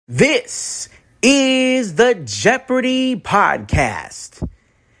This is the Jeopardy podcast.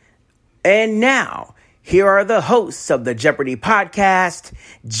 And now, here are the hosts of the Jeopardy podcast,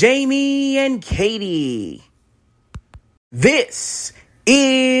 Jamie and Katie. This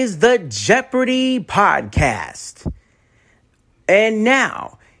is the Jeopardy podcast. And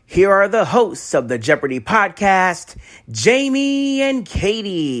now, here are the hosts of the Jeopardy podcast, Jamie and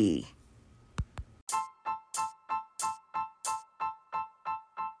Katie.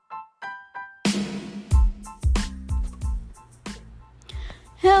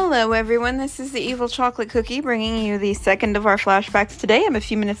 Hello everyone, this is the Evil Chocolate Cookie bringing you the second of our flashbacks today. I'm a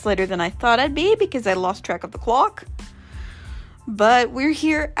few minutes later than I thought I'd be because I lost track of the clock. But we're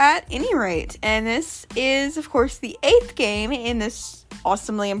here at any rate, and this is, of course, the 8th game in this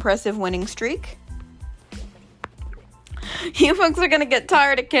awesomely impressive winning streak. You folks are going to get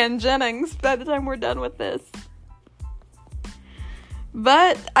tired of Ken Jennings by the time we're done with this.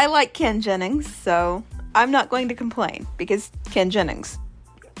 But I like Ken Jennings, so I'm not going to complain because Ken Jennings.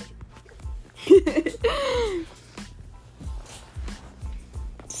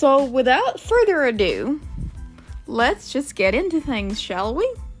 So, without further ado, let's just get into things, shall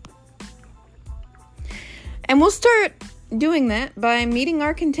we? And we'll start doing that by meeting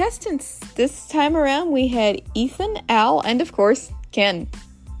our contestants. This time around, we had Ethan, Al, and of course, Ken.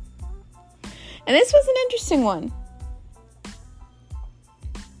 And this was an interesting one,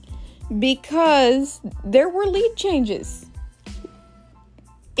 because there were lead changes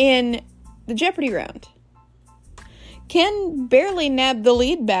in the Jeopardy round. Ken barely nabbed the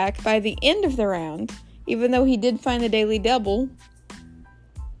lead back by the end of the round, even though he did find the daily double.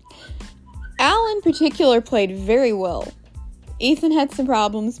 Al in particular played very well. Ethan had some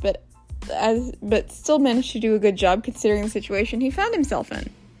problems, but still managed to do a good job considering the situation he found himself in.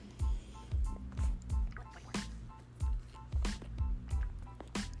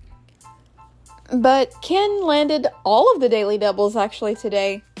 But Ken landed all of the daily doubles actually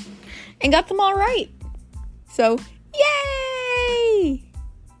today and got them all right. So, yay!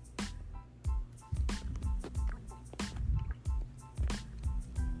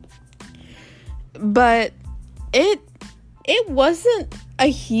 But it wasn't a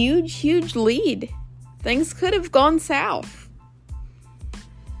huge lead. Things could have gone south.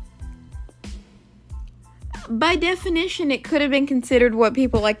 By definition, it could have been considered what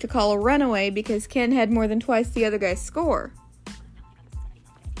people like to call a runaway because Ken had more than twice the other guy's score.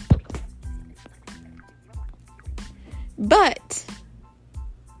 But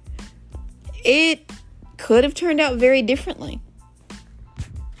it could have turned out very differently.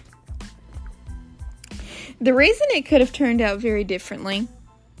 The reason it could have turned out very differently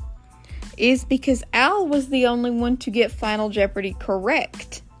is because Al was the only one to get Final Jeopardy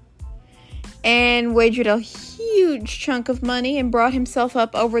correct and wagered a huge chunk of money and brought himself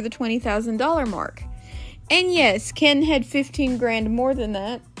up over the $20,000 mark. And yes, Ken had 15 grand more than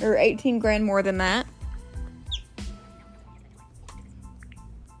that, or 18 grand more than that.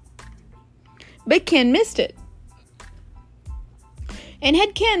 But Ken missed it. And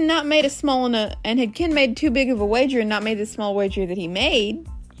had Ken not made had Ken made too big of a wager and not made the small wager that he made,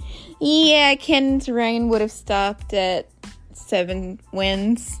 yeah, Ken's reign would have stopped at 7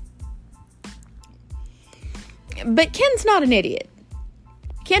 wins. But Ken's not an idiot.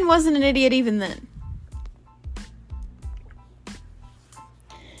 Ken wasn't an idiot even then.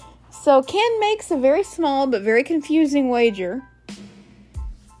 So Ken makes a very small but very confusing wager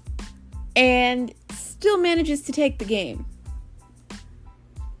and still manages to take the game.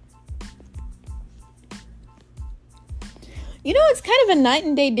 You know, it's kind of a night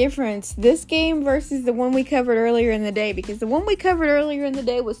and day difference, this game versus the one we covered earlier in the day, because the one we covered earlier in the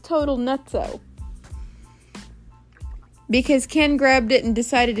day was total nutso. Because Ken grabbed it and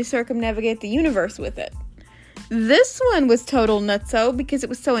decided to circumnavigate the universe with it. This one was total nutso because it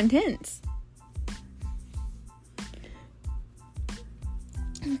was so intense.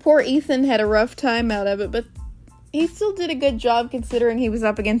 Poor Ethan had a rough time out of it, but he still did a good job considering he was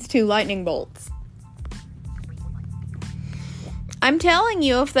up against 2 lightning bolts. I'm telling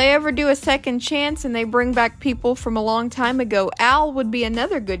you, if they ever do a second chance and they bring back people from a long time ago, Al would be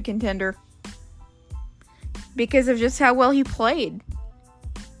another good contender. Because of just how well he played.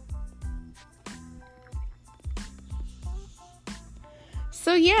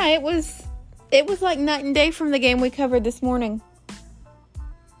 So yeah, it was like night and day from the game we covered this morning.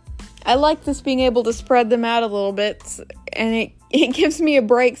 I like this being able to spread them out a little bit, and it gives me a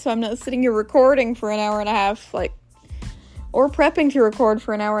break so I'm not sitting here recording for an hour and a half, or prepping to record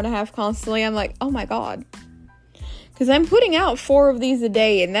for an hour and a half constantly. I'm like, oh my god. Because I'm putting out 4 of these a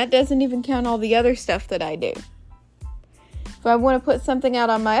day, and that doesn't even count all the other stuff that I do. If I want to put something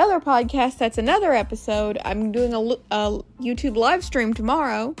out on my other podcast, that's another episode. I'm doing a YouTube live stream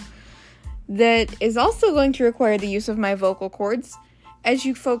tomorrow that is also going to require the use of my vocal cords. As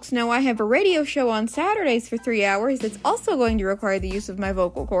you folks know, I have a radio show on Saturdays for 3 hours that's also going to require the use of my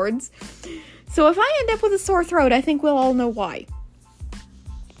vocal cords. So if I end up with a sore throat, I think we'll all know why.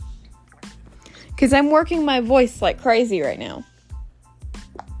 Because I'm working my voice like crazy right now.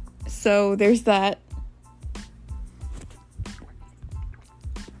 So there's that.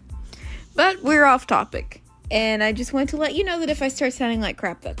 But we're off topic. And I just want to let you know that if I start sounding like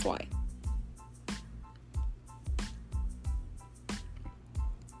crap, that's why.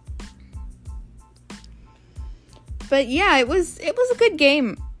 But yeah, it was a good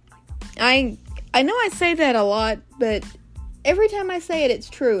game. I know I say that a lot, but every time I say it, it's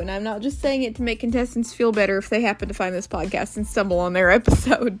true. And I'm not just saying it to make contestants feel better if they happen to find this podcast and stumble on their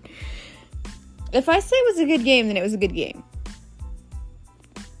episode. If I say it was a good game, then it was a good game.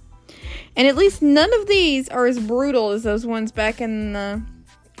 And at least none of these are as brutal as those ones back in the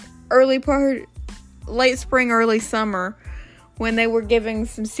late spring, early summer, when they were giving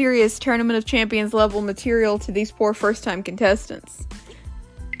some serious Tournament of Champions level material to these poor first-time contestants.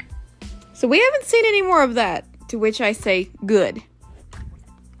 So we haven't seen any more of that, to which I say good.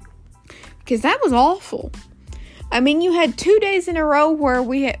 Because that was awful. I mean, you had 2 days in a row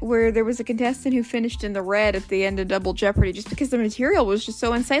where there was a contestant who finished in the red at the end of Double Jeopardy just because the material was just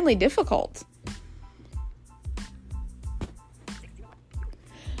so insanely difficult.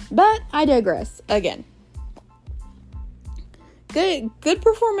 But I digress again. Good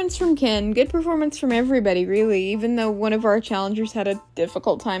performance from Ken. Good performance from everybody, really, even though one of our challengers had a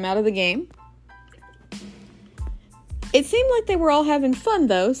difficult time out of the game. It seemed like they were all having fun,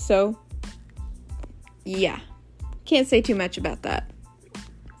 though, so yeah. Can't say too much about that.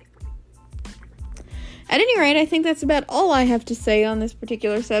 At any rate, I think that's about all I have to say on this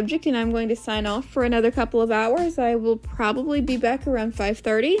particular subject, and I'm going to sign off for another couple of hours. I will probably be back around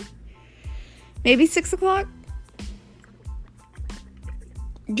 5:30, maybe 6 o'clock,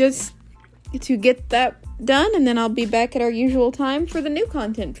 just to get that done, and then I'll be back at our usual time for the new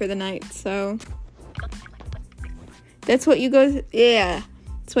content for the night. So that's what you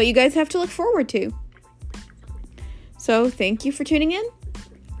guys have to look forward to. So thank you for tuning in.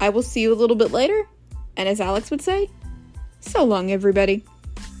 I will see you a little bit later. And as Alex would say, so long, everybody.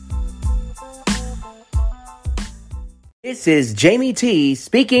 This is Jamie T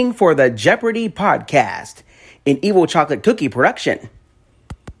speaking for the Jeopardy podcast, an Evil Chocolate Cookie production.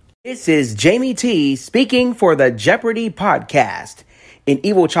 This is Jamie T speaking for the Jeopardy podcast, an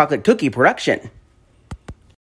Evil Chocolate Cookie production.